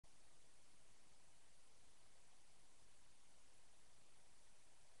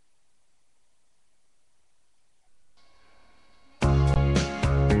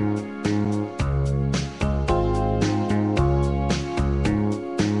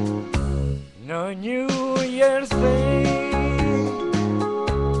No New Year's Day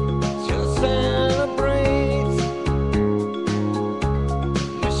to celebrate.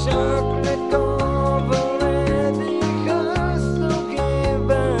 No chocolate covered because to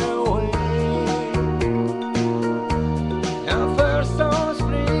give away. No first of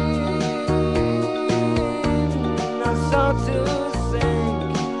spring, no song to sing.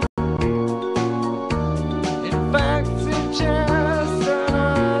 In fact, it's just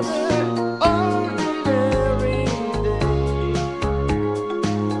another ordinary day.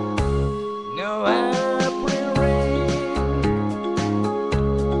 No April rain,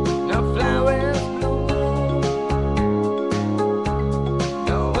 no flowers bloom,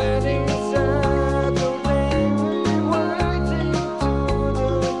 no wedding Saturday, we waiting to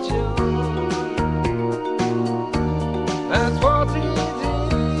the June. That's what it is.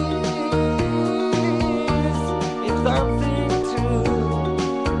 It's something to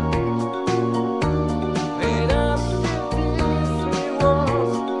wait up till this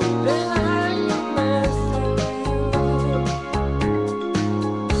rewards. Then I will mess you.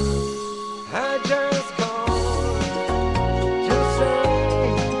 I just called to say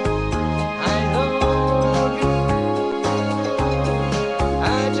I love you.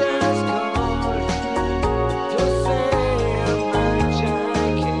 I just called to say how much I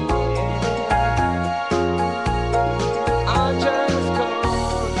care. I just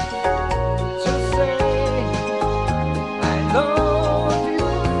called to say I love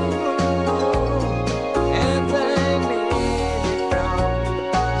you, and I mean it from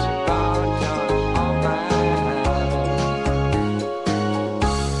the bottom of my heart.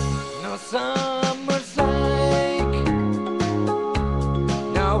 No sun.